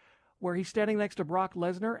around where he's standing next to Brock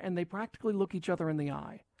Lesnar, and they practically look each other in the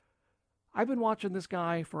eye. I've been watching this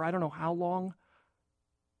guy for I don't know how long.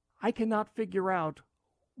 I cannot figure out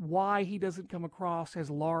why he doesn't come across as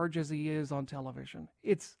large as he is on television.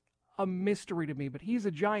 It's a mystery to me, but he's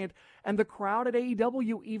a giant, and the crowd at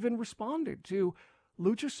AEW even responded to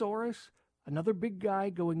Luchasaurus, another big guy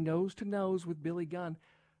going nose to nose with Billy Gunn.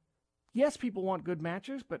 Yes, people want good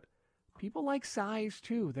matches, but people like size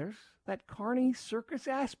too. There's that carny circus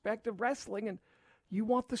aspect of wrestling, and you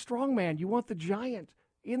want the strong man, you want the giant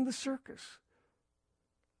in the circus.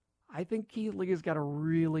 I think Keith Lee has got a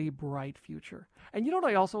really bright future. And you know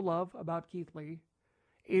what I also love about Keith Lee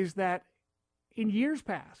is that in years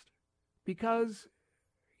past, because,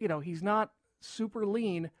 he's not super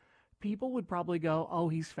lean, people would probably go, oh,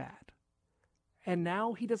 he's fat. And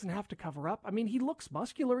now he doesn't have to cover up. I mean, he looks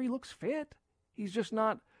muscular. He looks fit. He's just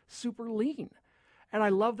not super lean. And I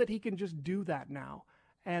love that he can just do that now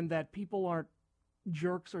and that people aren't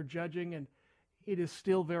jerks or judging, and it is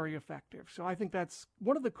still very effective. So I think that's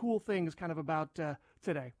one of the cool things kind of about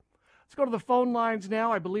today. Let's go to the phone lines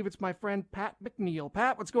now. I believe it's my friend Pat McNeil.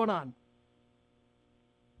 Pat, what's going on?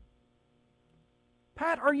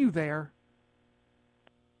 Pat, are you there?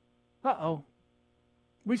 Uh-oh.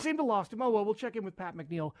 We seem to have lost him. Oh, well, we'll check in with Pat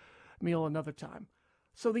McNeil another time.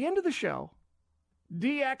 So the end of the show,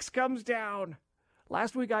 DX comes down.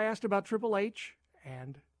 Last week I asked about Triple H,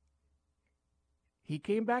 and he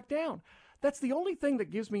came back down. That's the only thing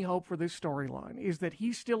that gives me hope for this storyline, is that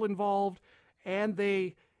he's still involved, and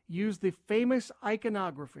they use the famous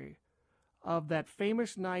iconography of that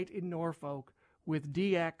famous night in Norfolk with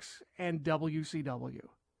DX and WCW.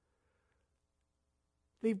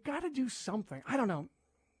 They've got to do something. I don't know.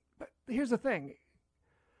 But here's the thing.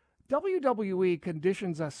 WWE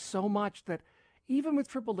conditions us so much that even with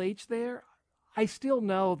Triple H there, I still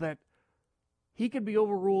know that he could be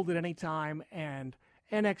overruled at any time and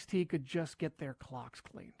NXT could just get their clocks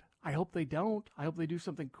cleaned. I hope they don't. I hope they do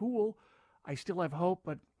something cool. I still have hope,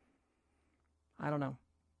 but I don't know.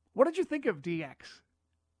 What did you think of DX?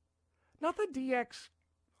 Not that DX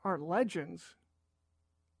aren't legends,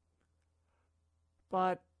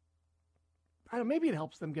 but I don't know, maybe it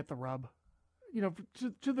helps them get the rub.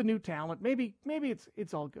 To the new talent. Maybe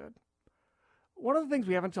it's all good. One of the things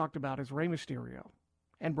we haven't talked about is Rey Mysterio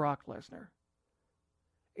and Brock Lesnar.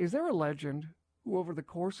 Is there a legend who over the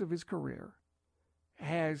course of his career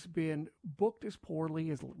has been booked as poorly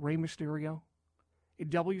as Rey Mysterio? In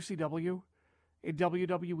WCW, in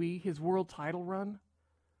WWE, his world title run?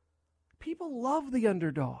 People love the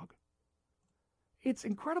underdog. It's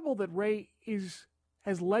incredible that Rey is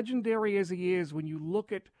as legendary as he is when you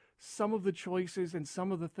look at some of the choices and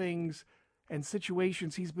some of the things and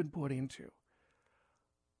situations he's been put into.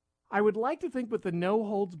 I would like to think with the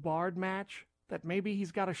no-holds-barred match that maybe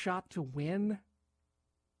he's got a shot to win.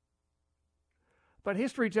 But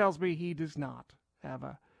history tells me he does not have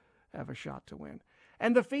a shot to win.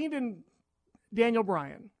 And The Fiend and Daniel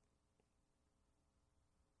Bryan.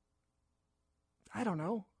 I don't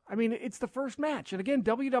know. I mean, it's the first match. And again,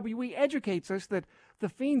 WWE educates us that The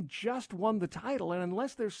Fiend just won the title. And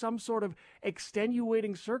unless there's some sort of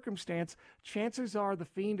extenuating circumstance, chances are The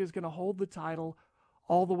Fiend is going to hold the title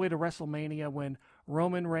all the way to WrestleMania when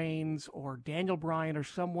Roman Reigns or Daniel Bryan or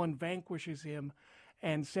someone vanquishes him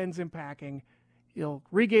and sends him packing. He'll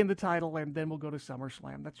regain the title, and then we'll go to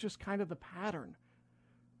SummerSlam. That's just kind of the pattern.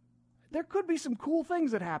 There could be some cool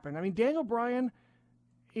things that happen. I mean, Daniel Bryan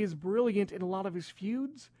is brilliant in a lot of his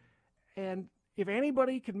feuds, and if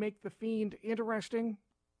anybody can make The Fiend interesting,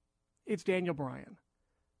 it's Daniel Bryan.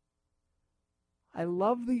 I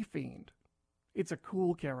love The Fiend. It's a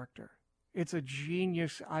cool character. It's a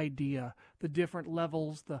genius idea. The different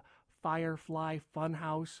levels, the Firefly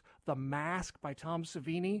Funhouse, the Mask by Tom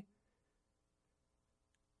Savini.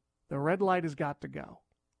 The red light has got to go.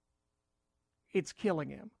 It's killing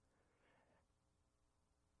him.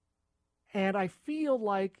 And I feel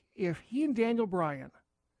like if he and Daniel Bryan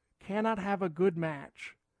cannot have a good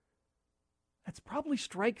match, that's probably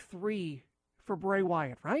strike three for Bray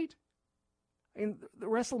Wyatt, right? In the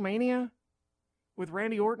WrestleMania with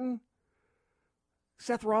Randy Orton,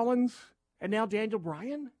 Seth Rollins, and now Daniel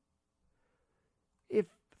Bryan? If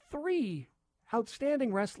three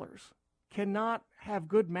outstanding wrestlers cannot have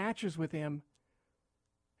good matches with him,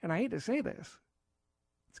 and I hate to say this,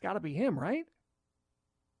 it's got to be him, right?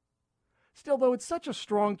 Still, though, it's such a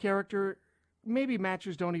strong character, maybe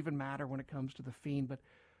matches don't even matter when it comes to The Fiend, but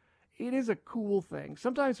it is a cool thing.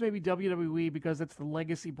 Sometimes maybe WWE, because it's the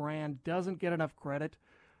legacy brand, doesn't get enough credit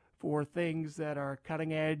for things that are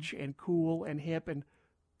cutting edge and cool and hip and,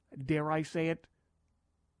 dare I say it,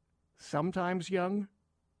 sometimes young.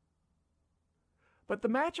 But the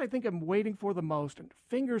match I think I'm waiting for the most, and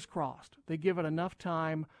fingers crossed they give it enough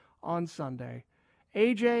time on Sunday,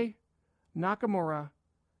 AJ, Nakamura,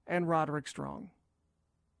 and Roderick Strong.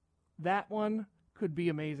 That one could be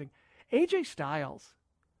amazing. AJ Styles,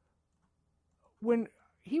 when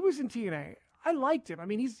he was in TNA, I liked him. I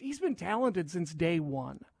mean, he's been talented since day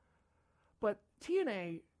one. But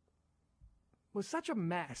TNA was such a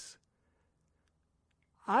mess.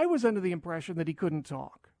 I was under the impression that he couldn't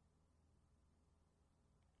talk.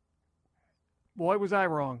 Boy, was I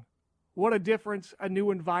wrong. What a difference a new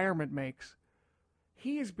environment makes.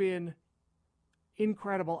 He has been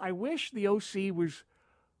incredible. I wish the OC was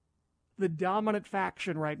the dominant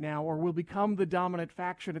faction right now, or will become the dominant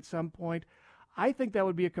faction at some point. I think that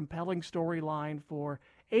would be a compelling storyline for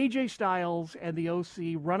AJ Styles and the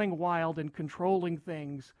OC running wild and controlling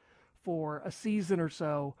things for a season or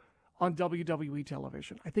so on WWE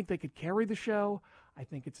television. I think they could carry the show. I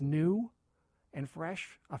think it's new and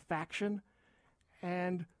fresh, a faction,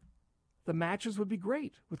 and the matches would be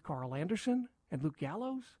great with Carl Anderson and Luke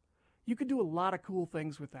Gallows. You could do a lot of cool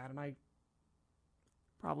things with that, and I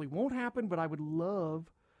probably won't happen, but I would love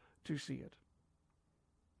to see it.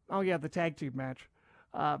 Oh, yeah, the tag team match.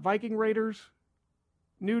 Viking Raiders,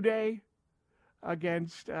 New Day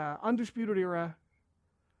against Undisputed Era.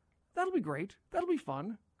 That'll be great. That'll be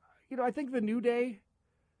fun. You know, I think the New Day,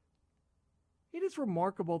 it is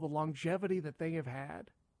remarkable the longevity that they have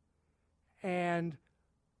had. And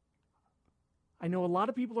I know a lot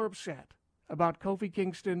of people are upset about Kofi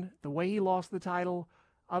Kingston, the way he lost the title,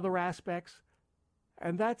 other aspects,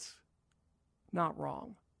 and that's not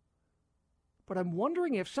wrong. But I'm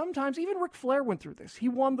wondering if sometimes, even Ric Flair went through this. He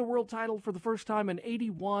won the world title for the first time in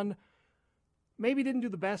 81, maybe didn't do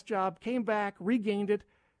the best job, came back, regained it,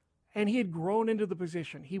 and he had grown into the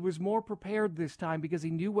position. He was more prepared this time because he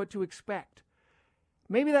knew what to expect.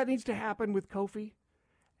 Maybe that needs to happen with Kofi.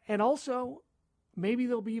 And also, maybe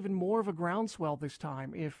there'll be even more of a groundswell this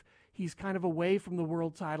time. If he's kind of away from the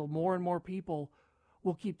world title, more and more people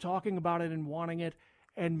will keep talking about it and wanting it,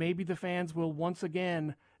 and maybe the fans will once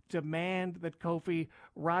again demand that Kofi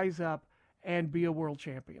rise up and be a world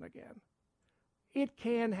champion again. It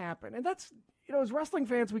can happen. And that's, you know, as wrestling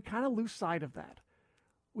fans, we kind of lose sight of that.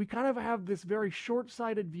 We kind of have this very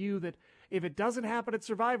short-sighted view that if it doesn't happen at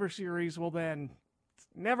Survivor Series, well then, it's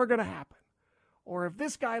never going to happen. Or if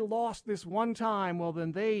this guy lost this one time, well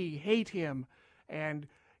then they hate him and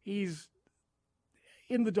he's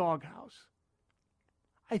in the doghouse.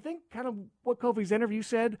 I think kind of what Kofi's interview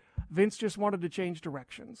said, Vince just wanted to change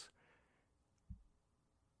directions.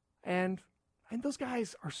 And those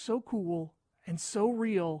guys are so cool and so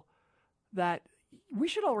real that we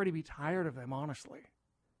should already be tired of them, honestly.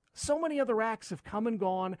 So many other acts have come and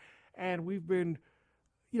gone, and we've been,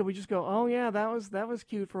 you know, we just go, oh yeah, that was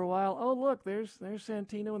cute for a while. Oh look, there's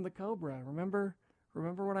Santino and the Cobra. Remember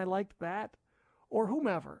when I liked that? Or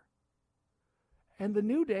whomever. And the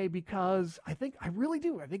New Day, because I really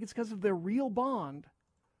do. I think it's because of their real bond.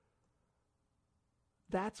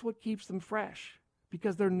 That's what keeps them fresh.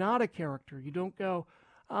 Because they're not a character. You don't go,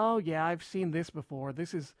 oh yeah, I've seen this before.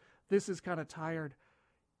 This is kind of tired.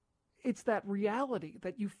 It's that reality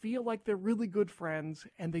that you feel like they're really good friends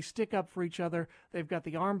and they stick up for each other. They've got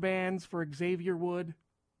the armbands for Xavier Wood.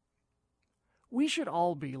 We should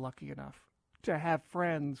all be lucky enough to have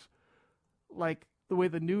friends like the way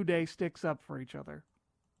the New Day sticks up for each other.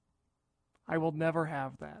 I will never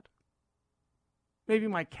have that. Maybe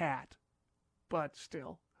my cat, but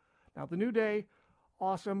still. Now the New Day,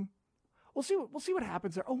 awesome. We'll see what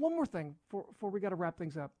happens there. Oh, one more thing before we got to wrap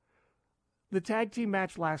things up. The tag team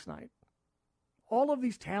match last night. All of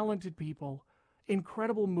these talented people,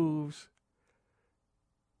 incredible moves.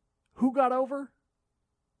 Who got over?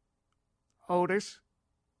 Otis.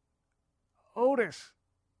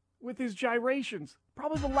 With his gyrations.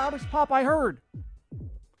 Probably the loudest pop I heard.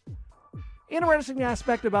 Interesting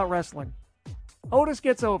aspect about wrestling. Otis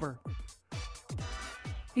gets over.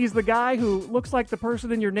 He's the guy who looks like the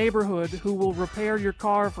person in your neighborhood who will repair your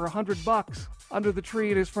car for $100 under the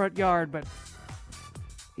tree in his front yard, but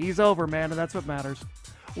he's over, man, and that's what matters.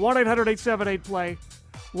 1-800-878-PLAY.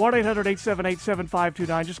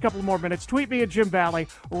 1-800-878-7529. Just a couple more minutes. Tweet me at Jim Valley.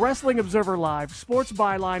 Wrestling Observer Live. Sports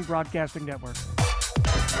Byline Broadcasting Network.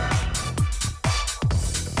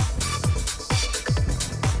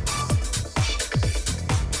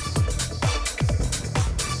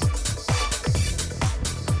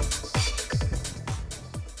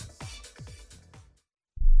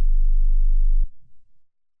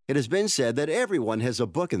 It has been said that everyone has a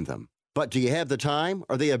book in them. But do you have the time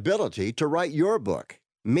or the ability to write your book?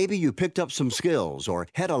 Maybe you picked up some skills or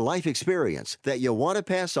had a life experience that you want to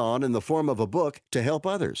pass on in the form of a book to help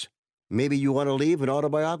others. Maybe you want to leave an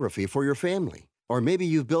autobiography for your family. Or maybe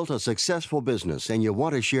you've built a successful business and you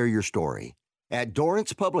want to share your story. At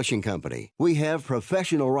Dorrance Publishing Company, we have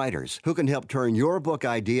professional writers who can help turn your book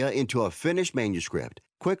idea into a finished manuscript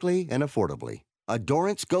quickly and affordably. A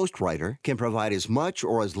Dorrance ghostwriter can provide as much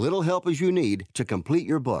or as little help as you need to complete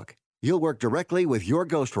your book. You'll work directly with your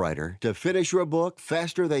ghostwriter to finish your book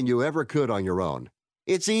faster than you ever could on your own.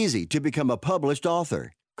 It's easy to become a published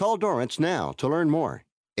author. Call Dorrance now to learn more.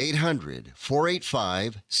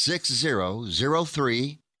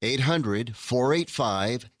 800-485-6003.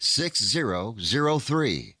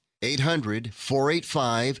 800-485-6003.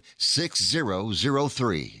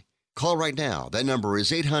 800-485-6003. Call right now. That number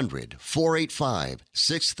is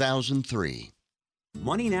 800-485-6003.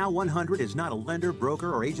 Money Now 100 is not a lender,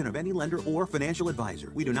 broker, or agent of any lender or financial advisor.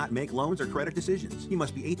 We do not make loans or credit decisions. You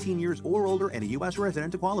must be 18 years or older and a U.S.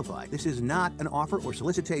 resident to qualify. This is not an offer or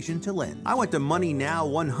solicitation to lend. I went to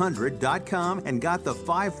MoneyNow100.com and got the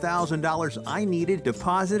 $5,000 I needed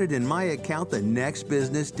deposited in my account the next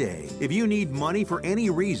business day. If you need money for any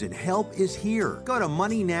reason, help is here. Go to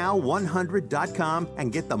MoneyNow100.com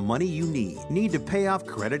and get the money you need. Need to pay off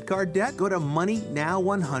credit card debt? Go to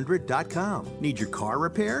MoneyNow100.com. Need your car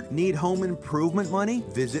repaired? Need home improvement money?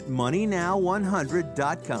 Visit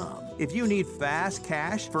MoneyNow100.com. If you need fast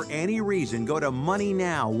cash for any reason, go to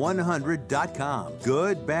MoneyNow100.com.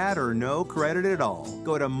 Good, bad, or no credit at all.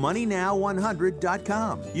 Go to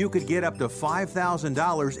MoneyNow100.com. You could get up to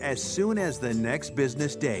 $5,000 as soon as the next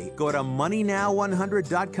business day. Go to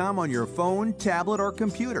MoneyNow100.com on your phone, tablet, or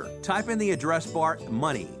computer. Type in the address bar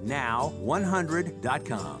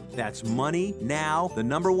MoneyNow100.com. That's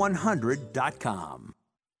MoneyNow100.com.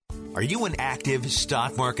 Are you an active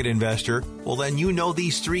stock market investor? Well, then you know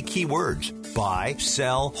these three key words: buy,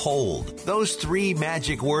 sell, hold. Those three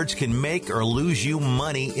magic words can make or lose you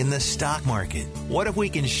money in the stock market. What if we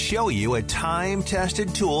can show you a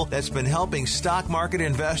time-tested tool that's been helping stock market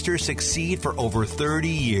investors succeed for over 30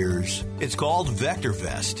 years? It's called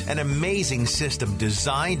VectorVest, an amazing system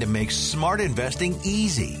designed to make smart investing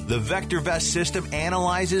easy. The VectorVest system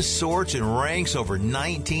analyzes, sorts, and ranks over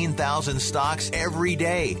 19,000 stocks every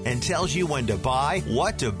day and tells you when to buy,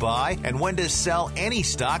 what to buy, and when to sell any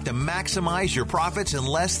stock to maximize your profits in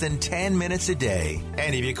less than 10 minutes a day.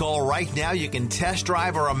 And if you call right now, you can test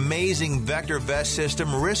drive our amazing VectorVest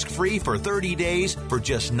system risk-free for 30 days for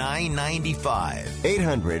just $9.95.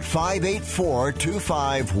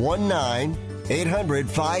 800-584-2519.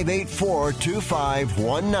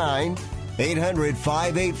 800-584-2519.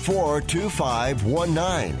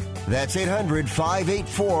 800-584-2519. That's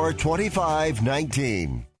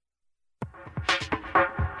 800-584-2519.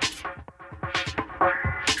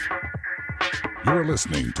 You're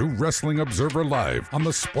listening to Wrestling Observer Live on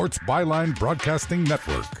the Sports Byline Broadcasting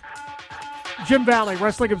Network. Jim Valley,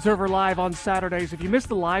 Wrestling Observer Live on Saturdays. If you missed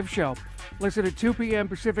the live show, listen at 2 p.m.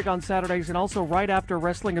 Pacific on Saturdays and also right after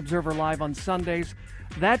Wrestling Observer Live on Sundays.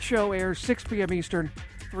 That show airs 6 p.m. Eastern,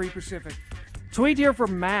 3 Pacific. Tweet here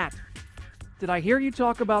from Matt. Did I hear you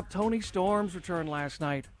talk about Toni Storm's return last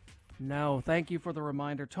night? No, thank you for the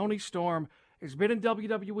reminder. Toni Storm has been in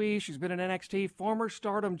WWE. She's been in NXT, former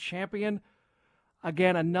Stardom champion.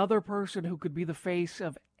 Again, another person who could be the face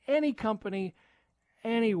of any company,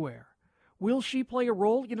 anywhere. Will she play a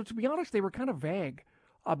role? You know, to be honest, they were kind of vague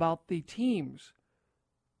about the teams.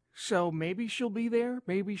 So maybe she'll be there,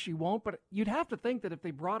 maybe she won't. But you'd have to think that if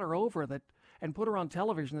they brought her over and put her on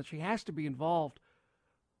television, that she has to be involved.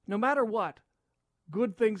 No matter what,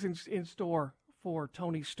 good things in store for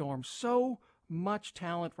Toni Storm. So much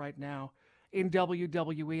talent right now in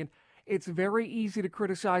WWE. And it's very easy to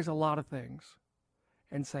criticize a lot of things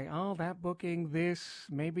and say, oh, that booking, this,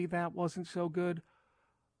 maybe that wasn't so good.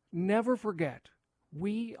 Never forget,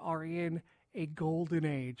 we are in a golden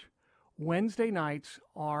age. Wednesday nights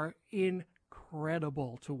are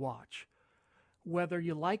incredible to watch. Whether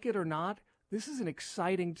you like it or not, this is an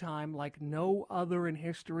exciting time like no other in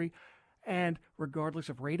history. And regardless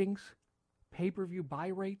of ratings, pay-per-view buy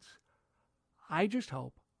rates, I just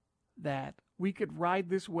hope that we could ride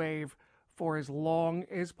this wave for as long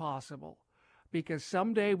as possible. Because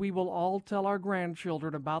someday we will all tell our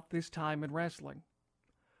grandchildren about this time in wrestling.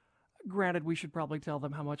 Granted, we should probably tell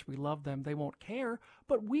them how much we love them. They won't care,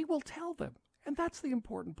 but we will tell them. And that's the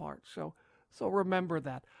important part. So remember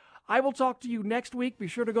that. I will talk to you next week. Be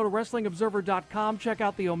sure to go to WrestlingObserver.com. Check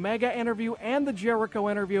out the Omega interview and the Jericho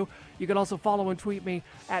interview. You can also follow and tweet me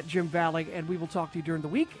at Jim Valley. And we will talk to you during the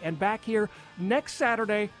week. And back here next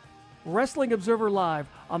Saturday, Wrestling Observer Live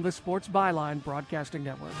on the Sports Byline Broadcasting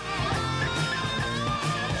Network.